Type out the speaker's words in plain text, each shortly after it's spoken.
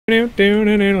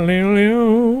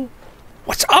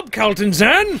What's up,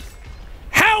 Kaltanzahn?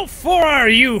 How far are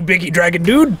you, biggie dragon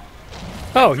dude?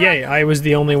 Oh, yay, I was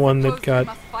the only one that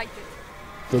got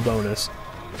the bonus.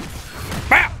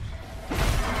 Bow!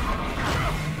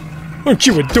 Aren't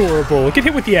you adorable? Get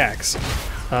hit with the axe.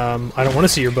 I don't want to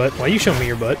see your butt. Why you show me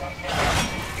your butt?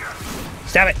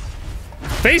 Stab it!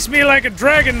 Face me like a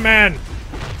dragon man!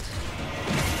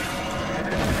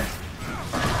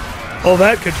 Oh,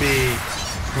 that could be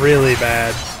really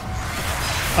bad.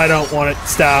 I don't want it.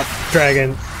 Stop,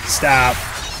 dragon. Stop.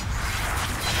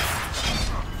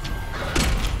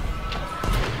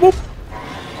 Whoop.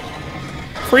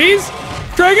 Freeze?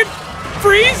 Dragon?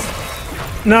 Freeze?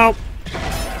 No.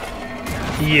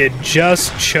 You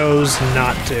just chose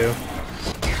not to.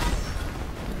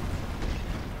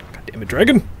 God damn it,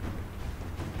 dragon.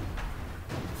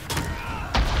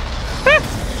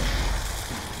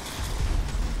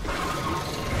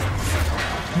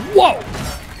 Whoa!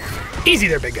 Easy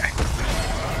there, big guy.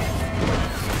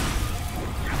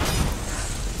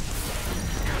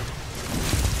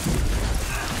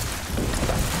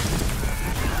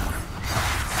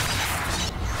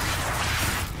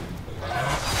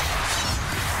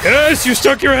 Yes, you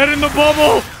stuck your head in the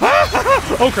bubble!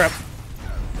 Oh, crap.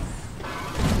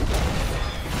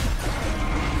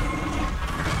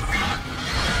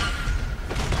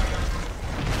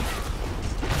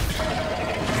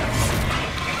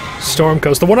 Storm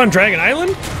Coast. The one on Dragon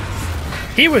Island?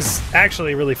 He was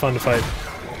actually really fun to fight.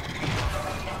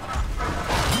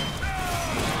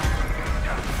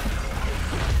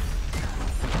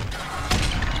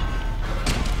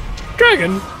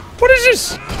 Dragon? What is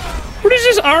this? What is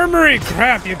this armory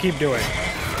crap you keep doing?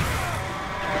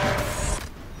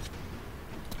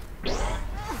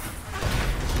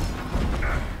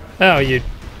 Oh, you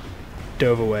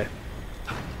dove away.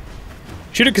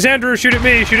 Shoot at Cassandra or shoot at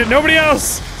me. Shoot at nobody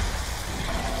else!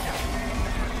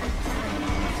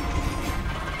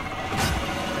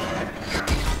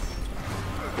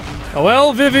 Oh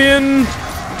well, Vivian,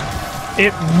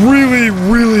 it really,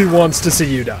 really wants to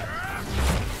see you die.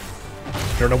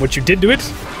 I don't know what you did to it.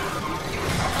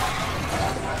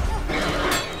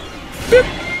 Boop.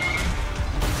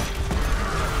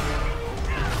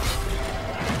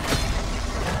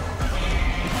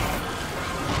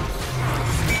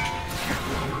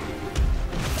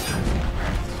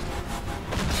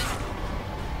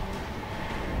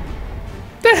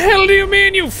 The hell do you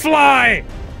mean you fly?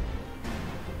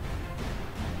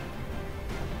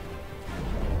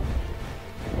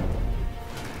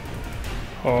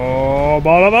 Oh,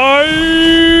 ball of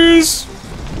ice!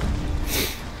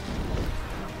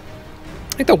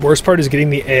 I think the worst part is getting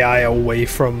the AI away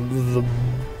from the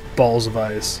balls of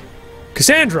ice.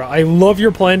 Cassandra, I love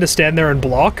your plan to stand there and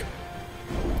block.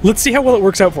 Let's see how well it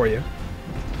works out for you.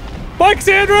 Bye,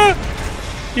 Cassandra!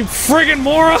 You friggin'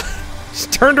 moron!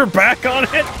 Just turned her back on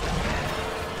it.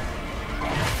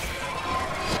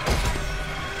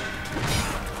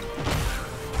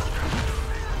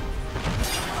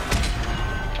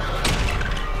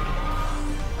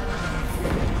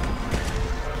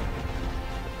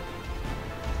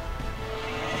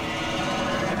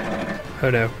 Oh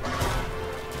no.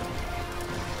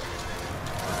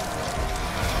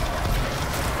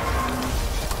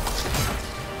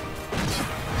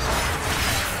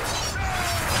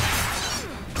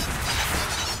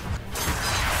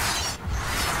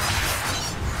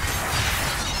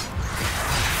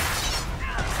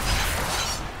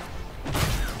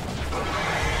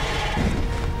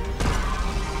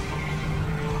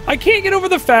 I can't get over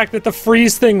the fact that the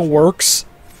freeze thing works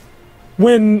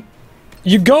when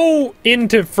you go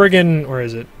into friggin'... where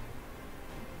is it?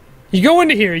 You go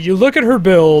into here, you look at her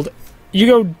build, you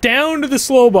go down to the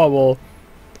slow bubble,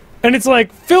 and it's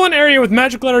like, fill an area with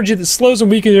magical energy that slows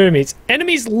and weakens enemies.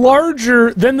 Enemies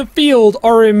larger than the field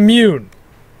are immune.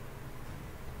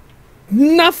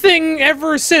 Nothing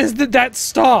ever says that that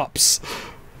stops.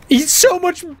 He's so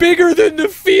much bigger than the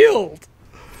field!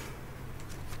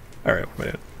 Alright,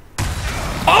 wait.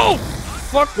 Oh!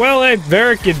 Fuck, well, hey,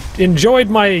 Varric, you enjoyed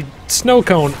my snow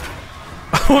cone.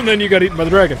 Oh, and then you got eaten by the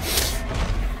dragon.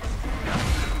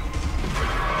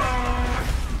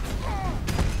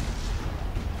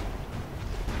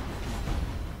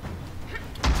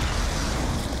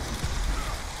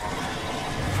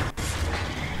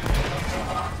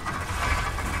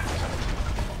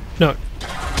 No.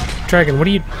 Dragon, what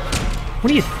are you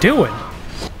doing?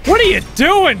 What are you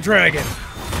doing, Dragon?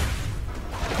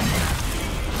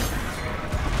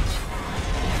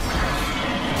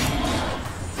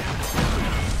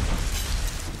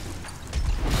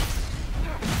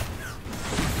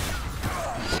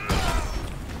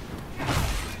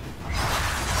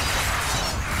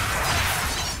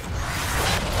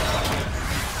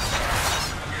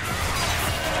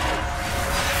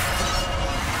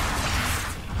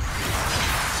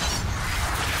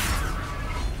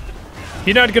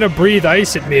 You're not gonna breathe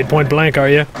ice at me at point blank, are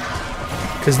you?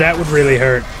 Because that would really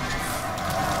hurt.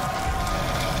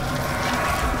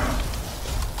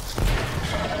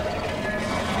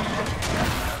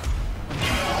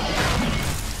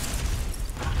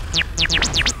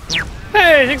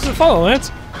 Hey, thanks for the follow,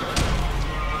 Lance.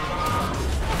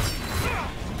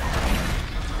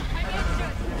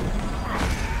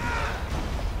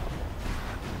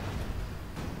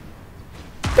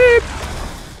 Beep.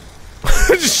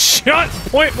 Just shot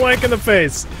point blank in the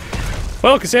face.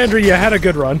 Well, Cassandra, you had a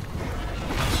good run.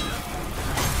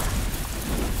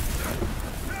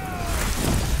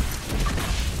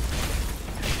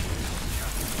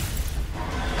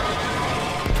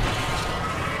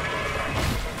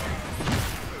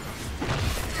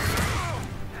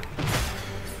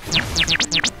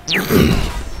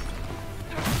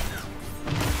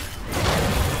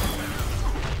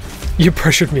 You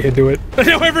pressured me into it.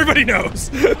 Now everybody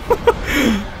knows.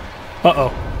 Uh-oh.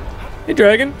 Hey,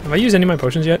 Dragon. Have I used any of my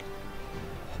potions yet?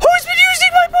 Who's been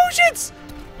using my potions?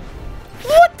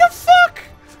 What the fuck?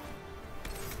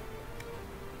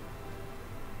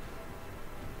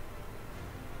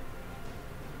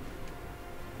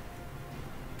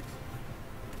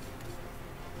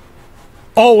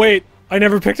 Oh, wait. I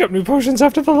never picked up new potions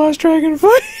after the last dragon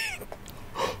fight.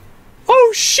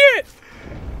 Oh, shit!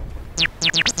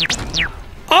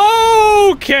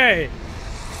 Okay.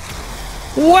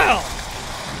 Well.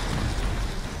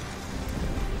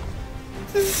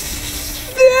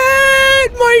 That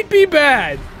might be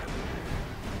bad.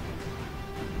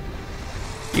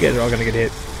 You guys are all gonna get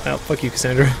hit. Oh, fuck you,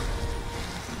 Cassandra.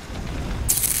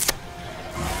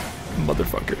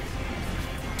 Motherfucker.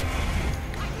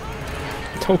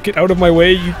 Don't get out of my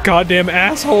way, you goddamn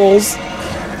assholes.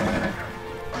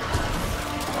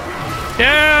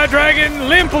 Yeah, dragon,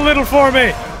 limp a little for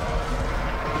me.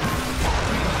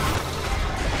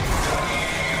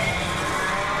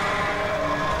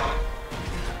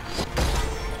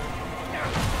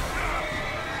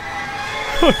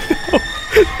 Oh no,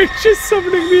 they're just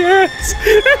summoning the ants. I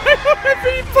don't have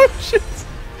any potions.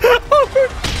 Oh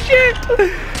shit.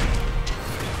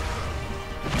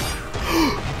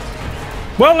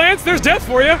 Well, Lance, there's death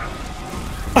for you.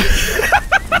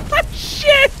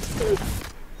 Shit.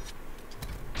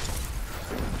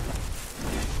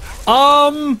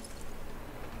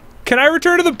 Can I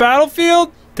return to the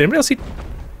battlefield? Did anybody else see?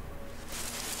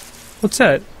 What's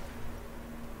that?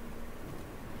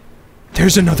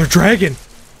 There's another dragon.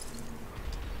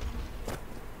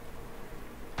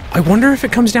 I wonder if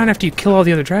it comes down after you kill all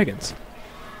the other dragons.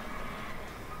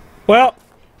 Well,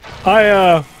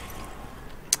 let's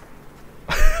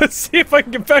see if I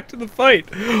can get back to the fight.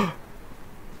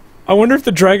 I wonder if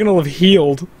the dragon will have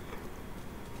healed.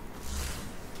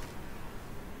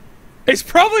 It's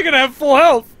probably gonna have full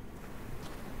health.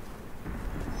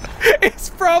 It's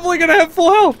probably gonna have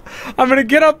full health. I'm gonna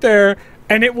get up there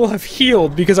and it will have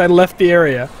healed because I left the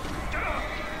area.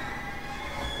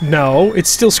 No, it's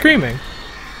still screaming.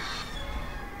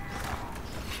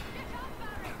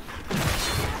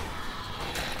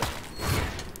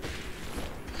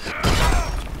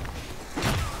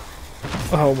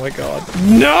 Oh my god.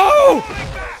 No!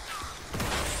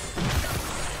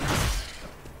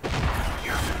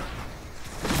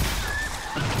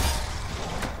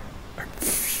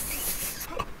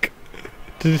 Fuck.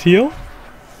 Did it heal?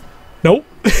 Nope.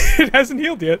 It hasn't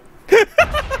healed yet.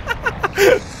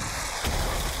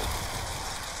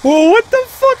 Well, what the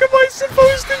fuck am I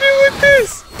supposed to do with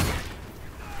this?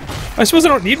 I suppose I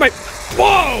don't need my...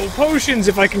 Whoa! Potions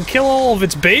if I can kill all of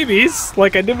its babies,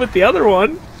 like I did with the other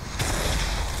one.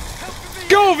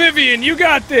 Go, Vivian! You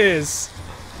got this!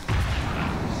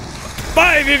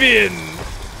 Bye, Vivian!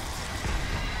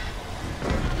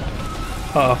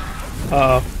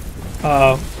 Uh-oh.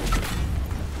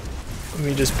 Let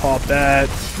me just pop that.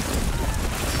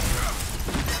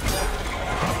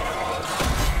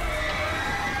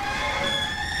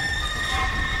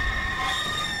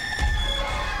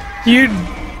 You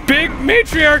big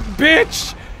matriarch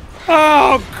bitch!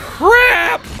 Oh,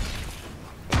 crap!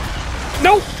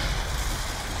 Nope!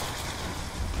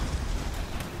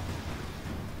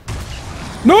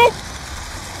 Nope!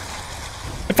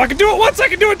 If I can do it once, I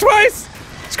can do it twice!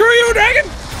 Screw you, dragon!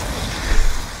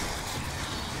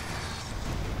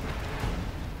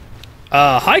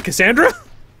 Hi, Cassandra.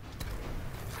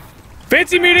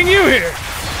 Fancy meeting you here.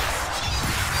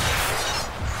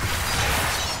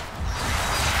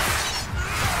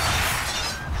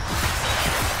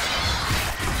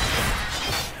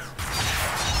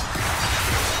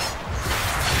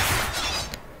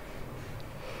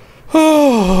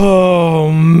 Oh,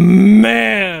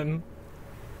 man.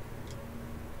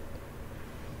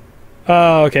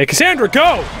 Okay, Cassandra,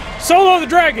 go! Solo the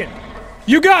dragon!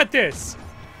 You got this!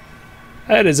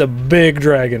 That is a big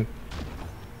dragon.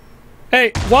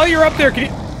 Hey, while you're up there, can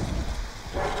you...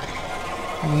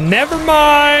 Never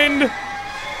mind!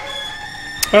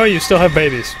 Oh, you still have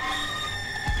babies.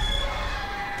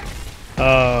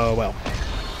 Well.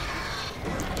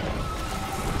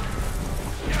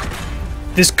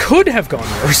 This could have gone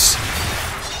worse.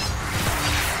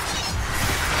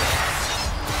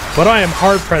 But I am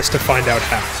hard-pressed to find out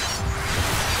how.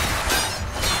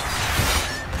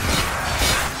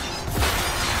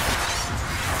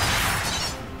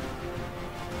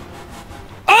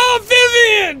 Oh,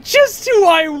 Vivian! Just who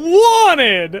I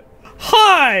wanted!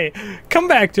 Hi! Come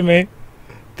back to me.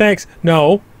 Thanks.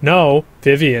 No. No.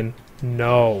 Vivian.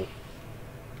 No.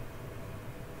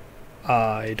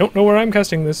 I don't know where I'm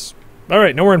casting this.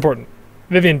 Alright, nowhere important.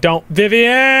 Vivian, don't.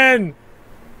 Vivian!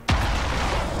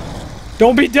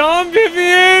 Don't be dumb,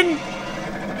 Vivian!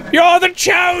 You're the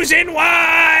chosen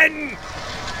one!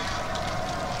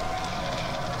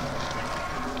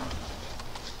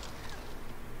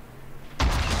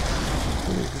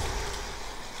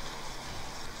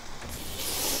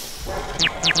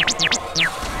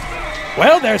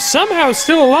 Well, they're somehow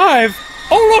still alive.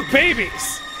 Oh, look,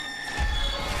 babies!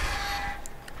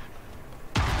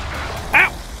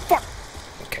 Ow! Fuck!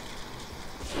 Okay.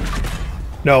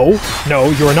 No, no,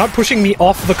 you are not pushing me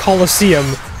off the Colosseum,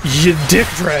 you dick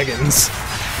dragons.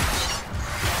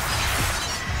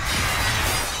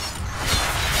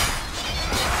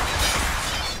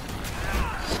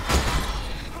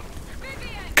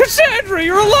 Cassandra,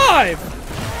 you're alive!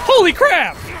 Holy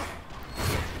crap!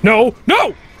 No,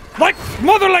 no! Like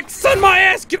mother, like son, my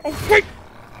ass! Get, oh, wait!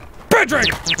 Bad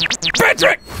dragon! Bad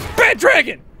dragon! Bad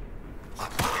dragon!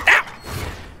 Ow!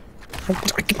 Oh,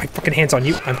 I get my fucking hands on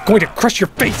you. I'm going to crush your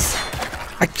face!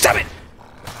 Stop it!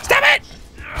 Stop it!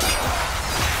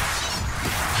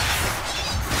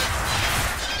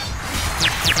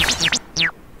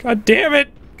 God damn it!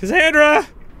 Cassandra!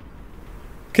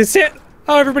 Cassandra!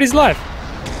 Oh, everybody's alive.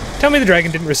 Tell me the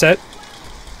dragon didn't reset.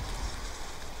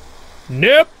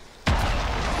 Nope.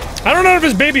 I don't know if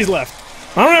his baby's left.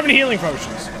 I don't have any healing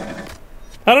potions.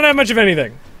 I don't have much of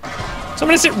anything. So I'm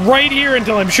gonna sit right here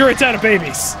until I'm sure it's out of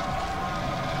babies.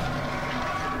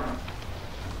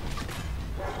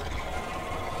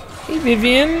 Hey,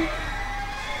 Vivian.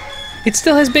 It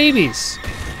still has babies.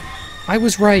 I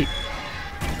was right.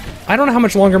 I don't know how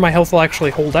much longer my health will actually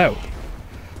hold out.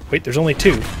 Wait, there's only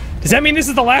 2. Does that mean this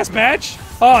is the last batch?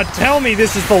 Oh, tell me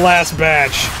this is the last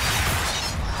batch.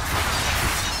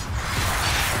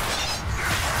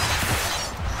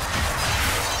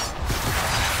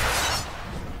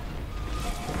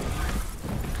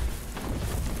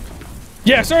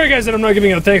 Yeah, sorry guys that I'm not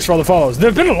giving out thanks for all the follows. There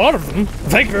have been a lot of them.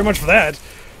 Thank you very much for that.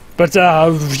 But,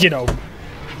 you know,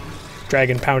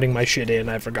 dragon pounding my shit in.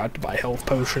 I forgot to buy health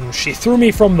potions. She threw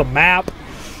me from the map.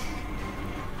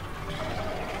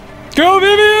 Go,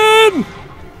 Vivian!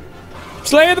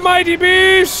 Slay the mighty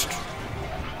beast!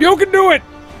 You can do it!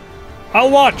 I'll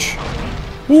watch.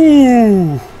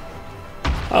 Ooh.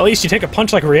 At least you take a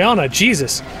punch like Rihanna.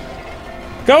 Jesus.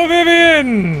 Go,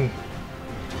 Vivian!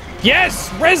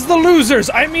 Yes! Res the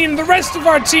losers! I mean the rest of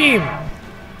our team!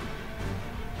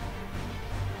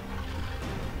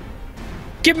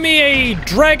 Give me a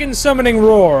dragon summoning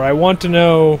roar. I want to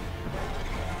know...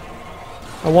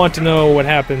 I want to know what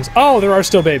happens. Oh, there are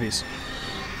still babies.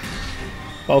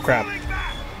 Oh, crap.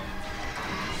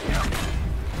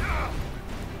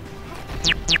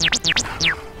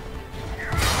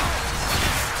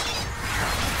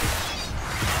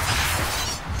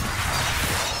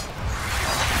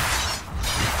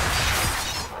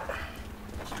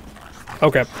 Oh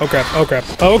crap, oh crap, oh crap,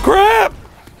 oh crap!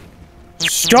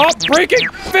 Stop breaking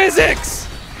physics!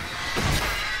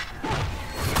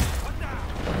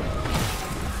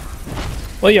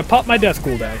 Well, you popped my death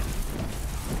cooldown.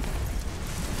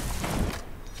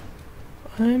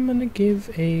 I'm gonna give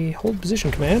a hold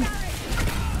position command.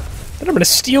 Then I'm gonna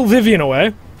steal Vivian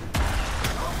away.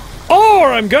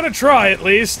 Or I'm gonna try at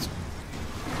least.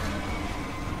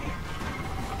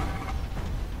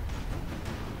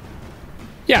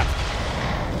 Yeah.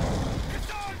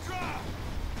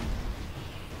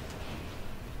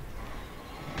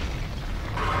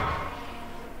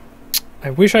 I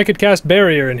wish I could cast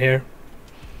barrier in here.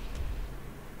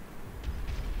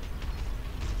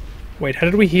 Wait, how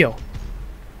did we heal?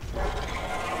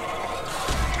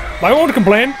 I won't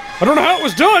complain. I don't know how it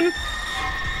was done.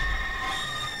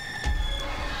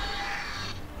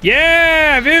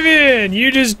 Yeah, Vivian,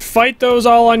 you just fight those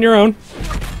all on your own.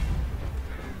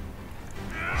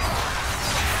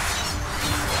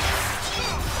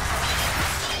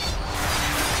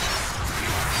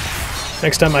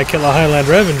 Next time I kill a Highland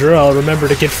Revenger, I'll remember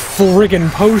to get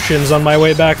friggin' potions on my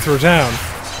way back through town.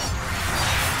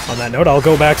 On that note, I'll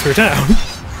go back through town.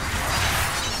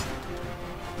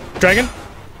 Dragon?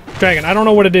 Dragon, I don't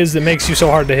know what it is that makes you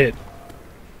so hard to hit.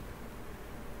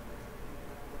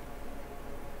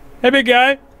 Hey, big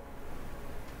guy.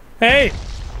 Hey.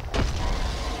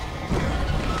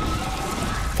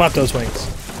 Flap those wings.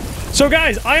 So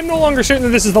guys, I'm no longer certain that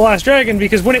this is the last dragon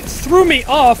because when it threw me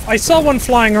off, I saw one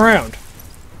flying around.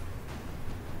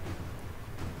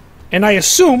 And I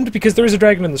assumed, because there is a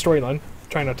dragon in the storyline,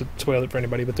 try not to spoil it for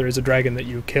anybody, but there is a dragon that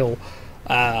you kill.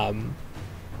 I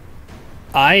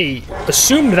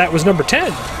assumed that was number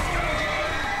 10.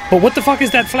 But what the fuck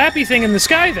is that flappy thing in the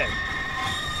sky then?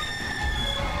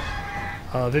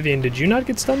 Vivian, did you not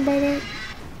get stunned by that?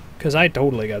 Because I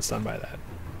totally got stunned by that.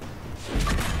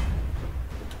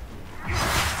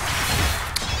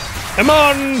 Come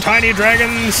on, tiny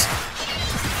dragons!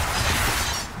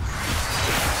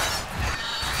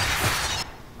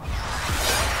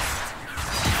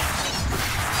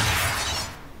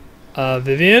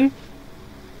 Vivian?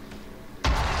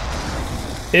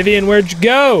 Vivian, where'd you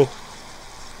go?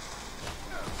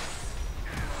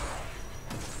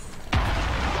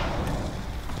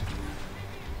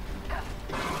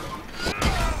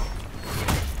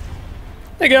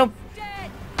 There you go.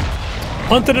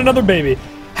 Hunted another baby.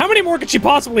 How many more could she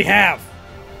possibly have?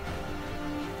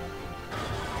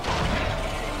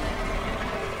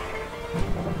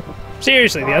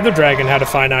 Seriously, the other dragon had a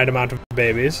finite amount of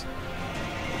babies.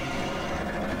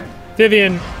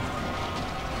 Vivian,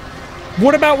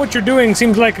 what about what you're doing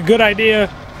seems like a good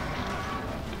idea?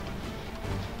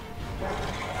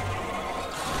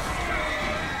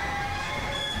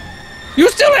 You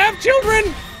still have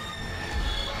children?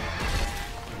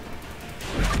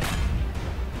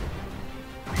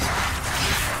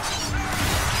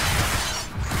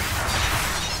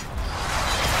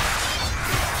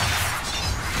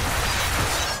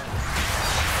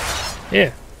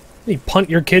 Yeah. You punt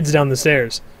your kids down the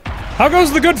stairs. How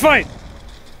goes the good fight?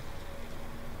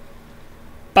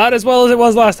 About as well as it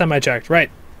was last time I checked, right.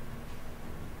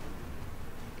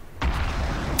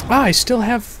 Ah, I still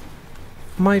have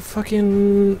my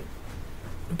fucking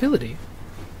ability.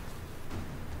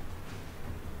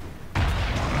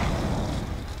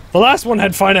 The last one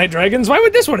had finite dragons. Why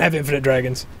would this one have infinite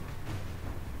dragons?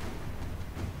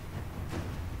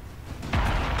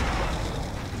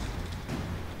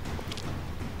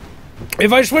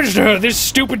 If I switch to her, this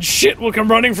stupid shit will come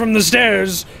running from the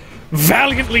stairs,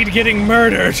 valiantly getting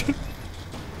murdered.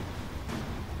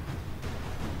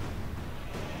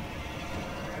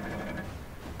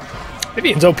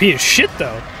 Vivian's OP as shit,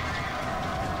 though.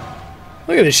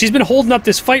 Look at this, she's been holding up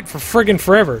this fight for friggin'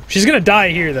 forever. She's gonna die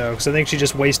here, though, because I think she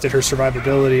just wasted her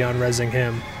survivability on rezzing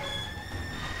him.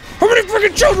 How many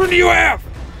friggin' children do you have?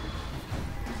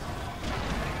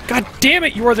 God damn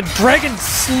it, you are the dragon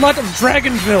slut of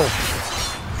Dragonville.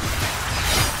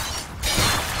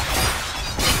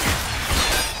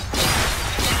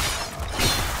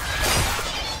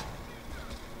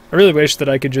 I really wish that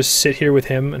I could just sit here with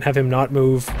him and have him not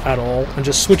move at all and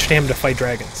just switch to him to fight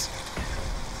dragons.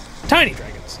 Tiny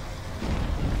dragons.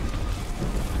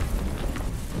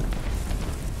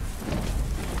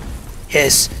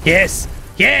 Yes, yes,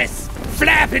 yes!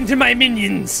 Flap into my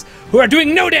minions, who are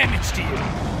doing no damage to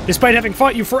you! Despite having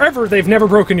fought you forever, they've never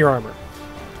broken your armor.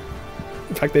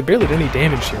 In fact, they barely did any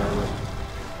damage to your armor.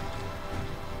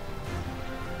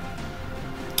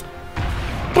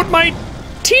 But my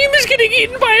team is getting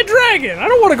eaten by a dragon! I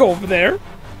don't want to go over there!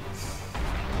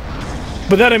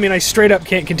 But then, I mean, I straight up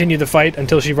can't continue the fight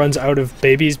until she runs out of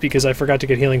babies because I forgot to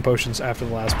get healing potions after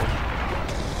the last one.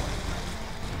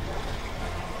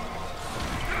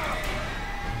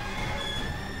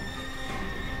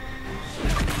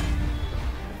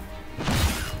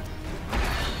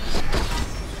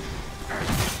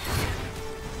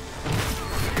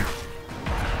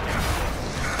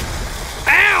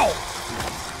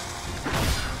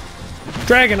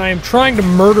 Dragon, I am trying to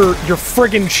murder your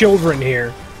friggin' children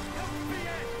here.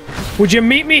 Would you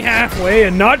meet me halfway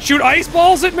and not shoot ice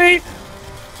balls at me?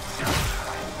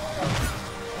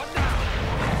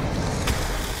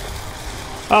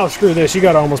 Oh, screw this. You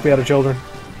gotta almost be out of children.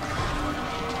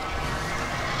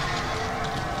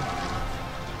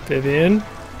 Vivian.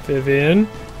 Vivian.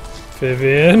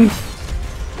 Vivian.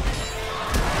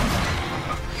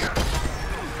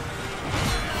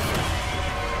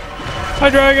 Hi,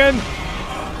 dragon!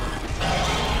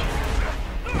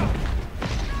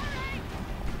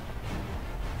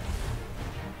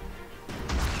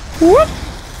 Whoop!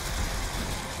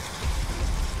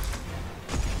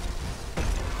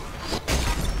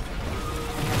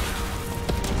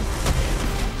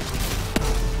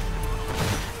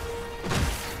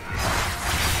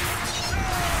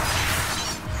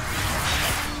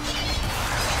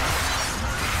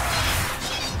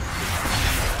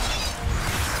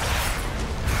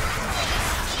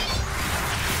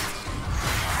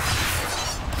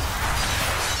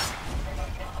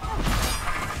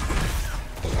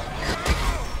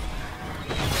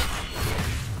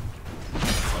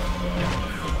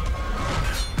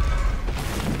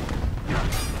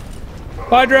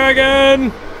 Bye,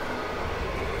 dragon!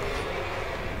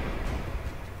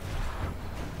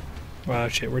 Wow,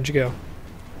 shit, where'd you go?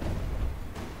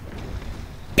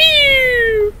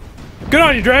 Pew! Good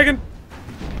on you, dragon!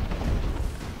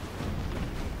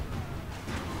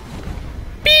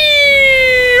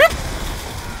 Pew!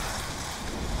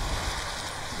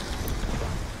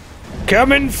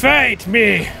 Come and fight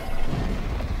me!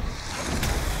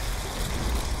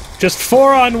 Just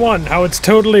 4 on 1, how it's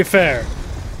totally fair.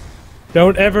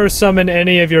 Don't ever summon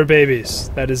any of your babies.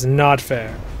 That is not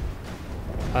fair.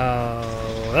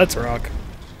 Oh, that's a rock.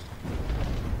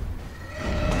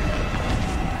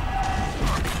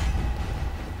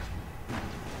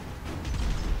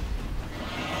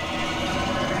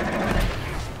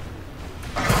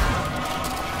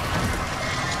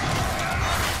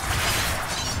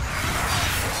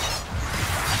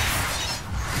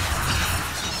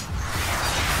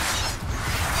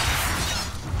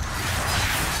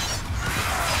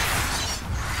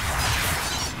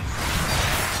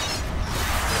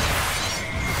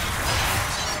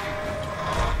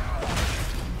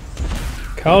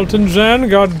 Kaltanzahn,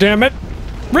 goddammit.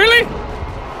 Really?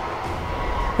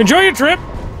 Enjoy your trip.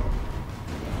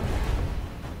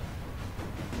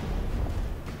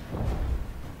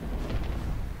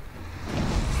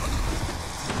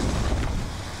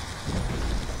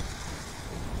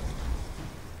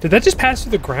 Did that just pass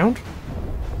through the ground?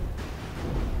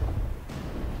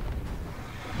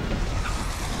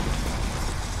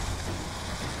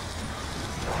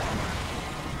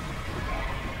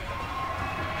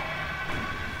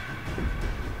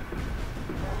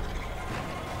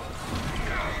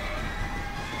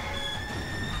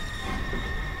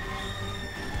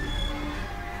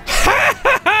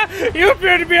 You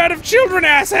appear to be out of children,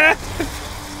 asshat!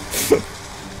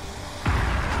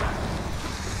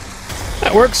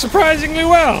 That works surprisingly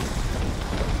well.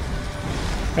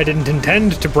 I didn't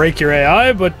intend to break your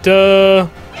AI, but,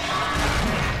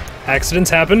 accidents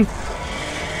happen.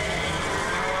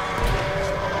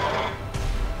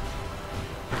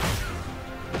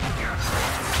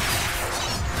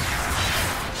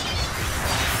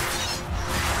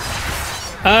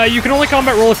 You can only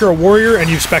combat roll if you're a warrior and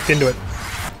you've spec'd into it.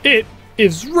 It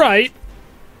is right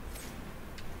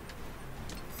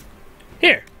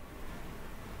here.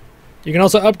 You can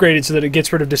also upgrade it so that it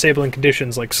gets rid of disabling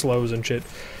conditions like slows and shit.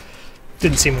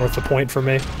 Didn't seem worth the point for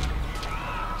me,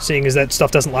 seeing as that stuff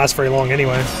doesn't last very long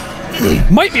anyway.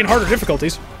 Might be in harder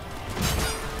difficulties.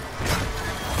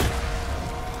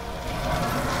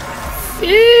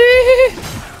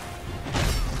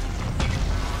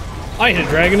 I hit a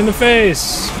dragon in the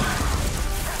face.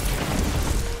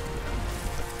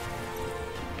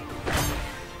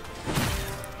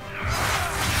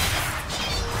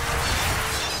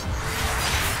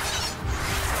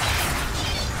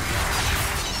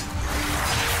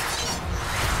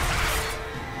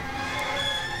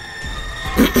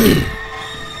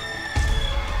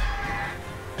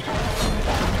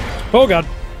 Oh god.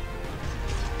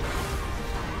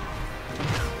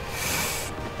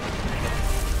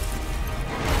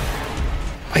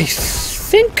 I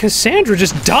think Cassandra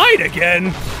just died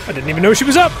again. I didn't even know she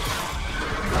was up.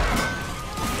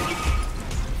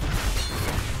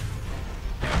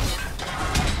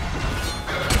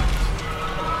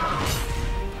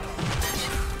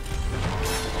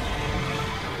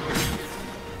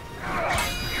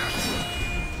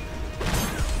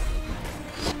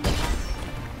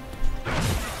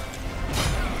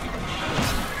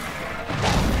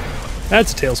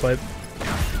 That's a tail swipe.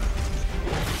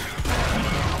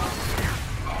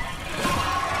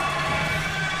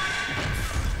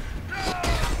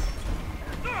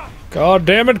 God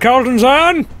damn it,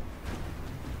 Kaltenzahn!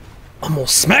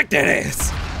 Almost smacked that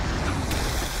ass!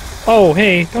 Oh,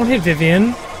 hey, don't hit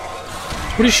Vivian.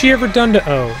 What has she ever done to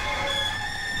O?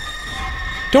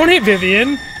 Don't hit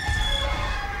Vivian!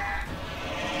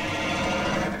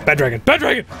 Bad dragon, bad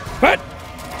dragon! Bad!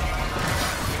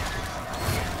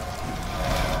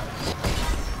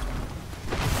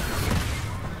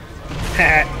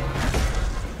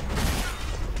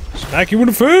 Smack you in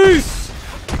the face!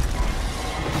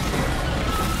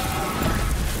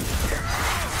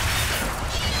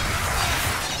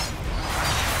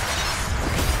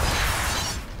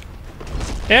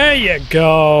 There you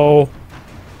go.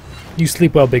 You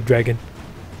sleep well, big dragon.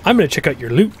 I'm gonna check out your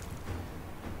loot.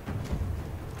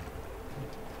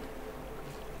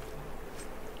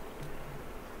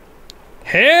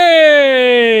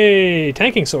 Hey!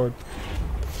 Tanking sword.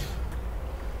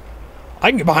 I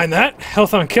can get behind that.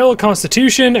 Health on kill,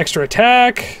 constitution, extra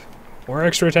attack, more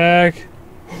extra attack.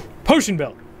 Potion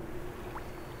belt.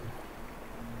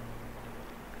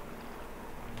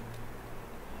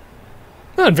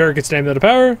 Oh, and Varric gets amulet of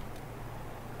power.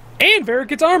 And Varric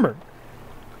gets armor.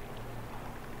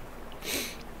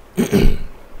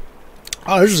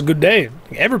 Oh, this is a good day.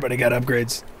 Everybody got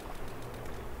upgrades.